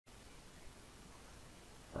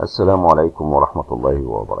السلام عليكم ورحمة الله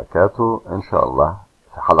وبركاته. إن شاء الله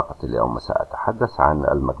في حلقة اليوم سأتحدث عن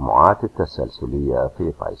المجموعات التسلسلية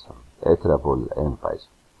في بايثون. Iterable in Python.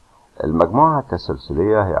 المجموعة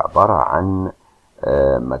التسلسلية هي عبارة عن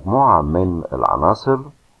مجموعة من العناصر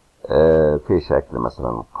في شكل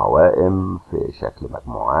مثلا قوائم، في شكل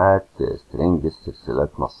مجموعات، سترينجز،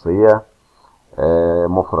 سلسلات نصية،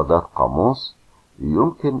 مفردات قاموس.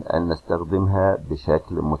 يمكن أن نستخدمها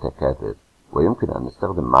بشكل متكرر، ويمكن أن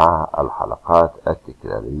نستخدم معها الحلقات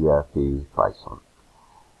التكرارية في بايثون.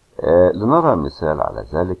 لنرى مثال على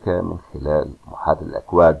ذلك من خلال محاضرة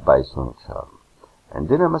الأكواد بايثون إن شاء الله.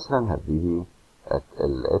 عندنا مثلا هذه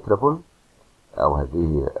الاترابل أو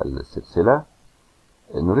هذه السلسلة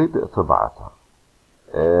نريد طباعتها.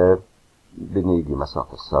 بنيجي مثلا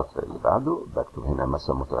في السطر اللي بعده بكتب هنا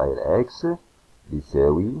مثلا متغير اكس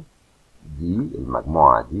بيساوي دي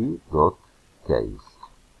المجموعة دي دوت كيز.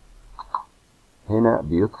 هنا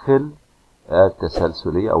بيدخل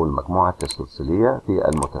التسلسلية أو المجموعة التسلسلية في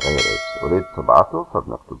المتغير x. أريد طباعته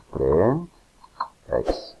فبنكتب print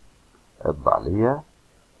x، اطبع لي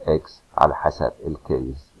x على حسب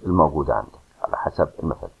الكيس الموجود عندك، على حسب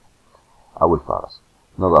المفاتيح أو الفارس.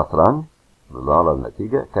 نضغط run، نرى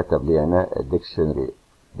النتيجة. كتب لي أنا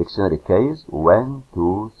dictionary case 1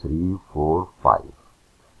 2 3 4 5.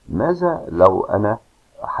 ماذا لو أنا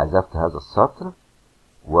حذفت هذا السطر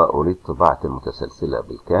وأريد طباعة المتسلسلة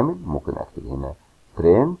بالكامل؟ ممكن أكتب هنا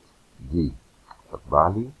print d، اطبع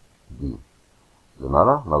لي d.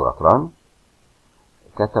 لنرى، نضغط run،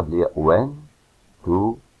 كتب لي 1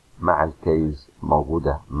 2 مع الكيز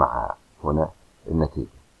موجودة مع هنا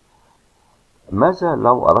النتيجة. ماذا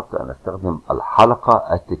لو أردت أن أستخدم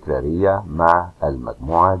الحلقة التكرارية مع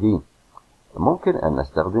المجموعة دي؟ ممكن أن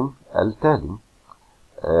نستخدم التالي.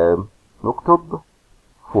 نكتب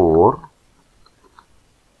for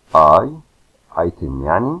I item،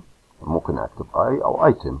 يعني ممكن أكتب I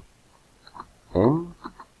أو item in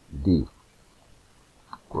D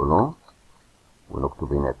كولون،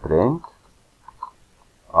 ونكتب هنا print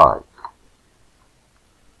I.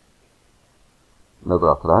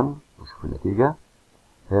 نضغط run ونشوف النتيجة.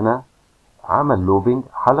 هنا عمل لوبينج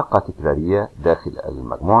حلقة تكرارية داخل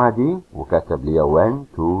المجموعة دي، وكتب لي 1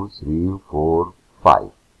 2 3 4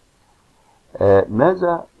 5.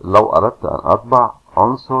 ماذا لو أردت أن أطبع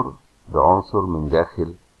عنصر بعنصر من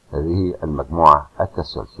داخل هذه المجموعة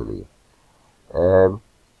التسلسلية؟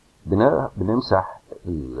 بنمسح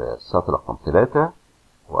السطر رقم 3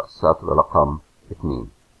 والسطر رقم 2،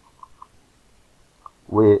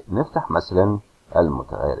 ونفتح مثلا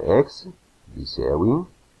المتغير x بيساوي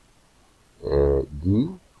دي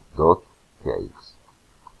دوت كيز.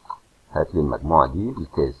 هات لي المجموعة دي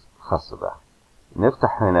الكيز خاص بها.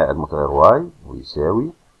 نفتح هنا المتغير y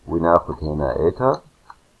ويساوي، وناخد هنا iter،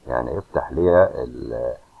 يعني افتح لي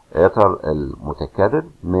الiter المتكرر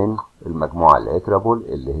من المجموعة الاترابل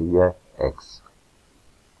اللي هي x.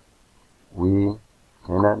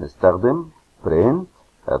 وهنا نستخدم print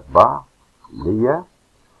اطبع لي،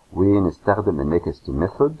 ونستخدم النيكست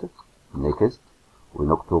ميثود next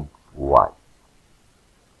ونكتب y،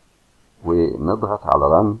 ونضغط على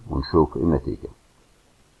run ونشوف النتيجة.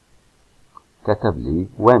 كتب لي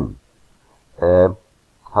 1.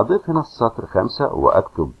 هضيف هنا السطر 5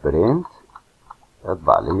 واكتب print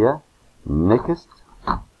اطبع لي next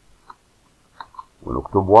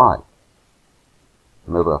ونكتب y.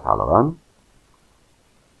 نضغط على run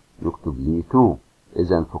يكتب لي 2.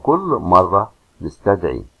 اذا في كل مرة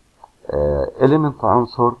نستدعي element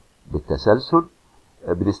عنصر بالتسلسل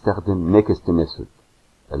بنستخدم next method.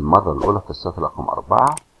 المرة الأولى في السطر رقم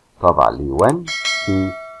 4 طبع لي 1،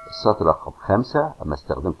 في السطر رقم 5 أما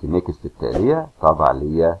استخدمت next التالية طبع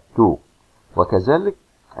لي 2. وكذلك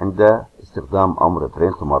عند استخدام أمر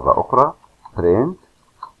print مرة أخرى، print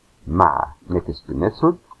مع next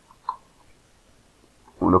method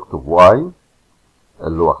ونكتب y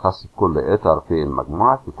اللي هو خاص بكل إتر في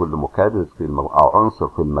المجموعة، في كل مكرر في أو عنصر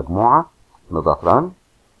في المجموعة. نضغط run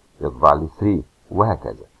يطبع لي 3،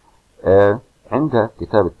 وهكذا. عند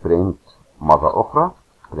كتابة print مرة أخرى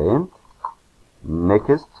print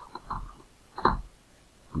next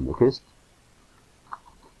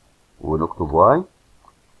ونكتب y،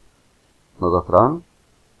 نضغط run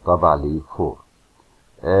طبع لي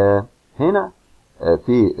 4. هنا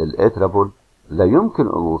في الاترابل لا يمكن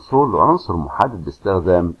الوصول لعنصر محدد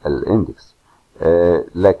باستخدام الاندكس،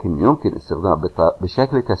 لكن يمكن استخدامها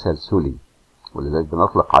بشكل تسلسلي، ولذلك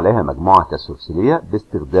بنطلق عليها مجموعة تسلسلية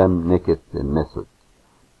باستخدام next method.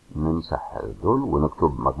 نمسح دول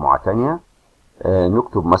ونكتب مجموعة تانية.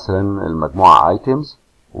 نكتب مثلا المجموعة items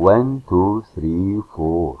 1 2 3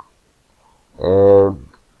 4.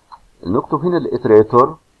 نكتب هنا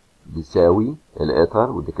الاتريتور بيساوي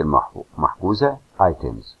الاتر، ودي كلمة محجوزة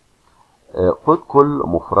items. خد كل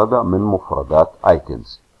مفردة من مفردات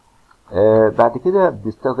items. بعد كده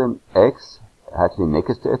بنستخدم x، هات لي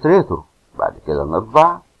next iterator. بعد كده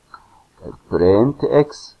نطبع print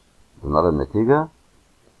x، بنرى النتيجة،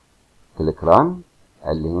 كليك ران،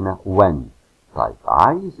 قال لي هنا 1. طيب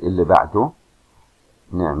عايز اللي بعده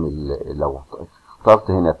نعمل، لو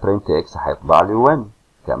اخترت هنا print x هيطبع لي 1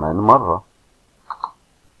 كمان مرة،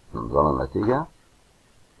 نظام النتيجة،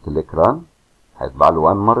 كليك ران، هيطبع لي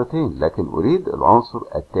 1 مرتين، لكن اريد العنصر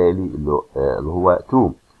التالي اللي هو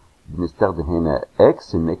 2. بنستخدم هنا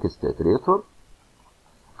x next iterator،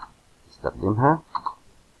 نستخدمها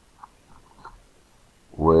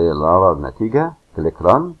ونرى النتيجة، كليك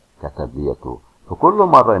ران، كتب لي 2. فكل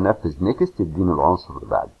مرة ينفذ نيكست يديني العنصر اللي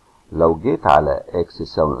بعده. لو جيت على x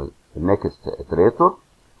يساوي next iterator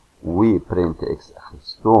وprint x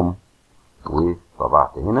اخذتهم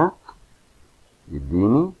وطبعت هنا،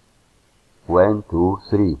 يديني 1 2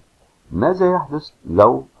 3. ماذا يحدث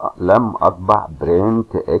لو لم اطبع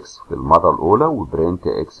print x في المرة الاولى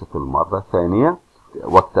وprint x في المرة الثانية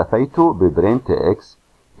واكتفيت بprint x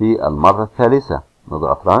في المرة الثالثة؟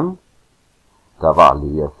 نضغط ران، طبع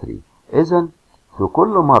لي 3. اذا في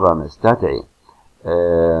كل مرة نستدعي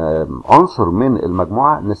عنصر من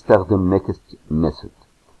المجموعة نستخدم next method.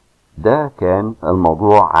 ده كان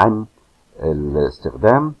الموضوع عن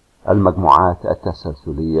استخدام المجموعات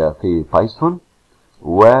التسلسلية في بايثون،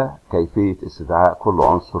 وكيفية استدعاء كل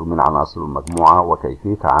عنصر من عناصر المجموعة،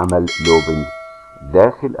 وكيفية عمل لوبينج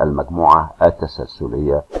داخل المجموعة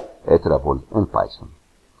التسلسلية Iterable in Python.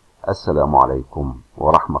 السلام عليكم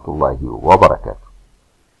ورحمة الله وبركاته.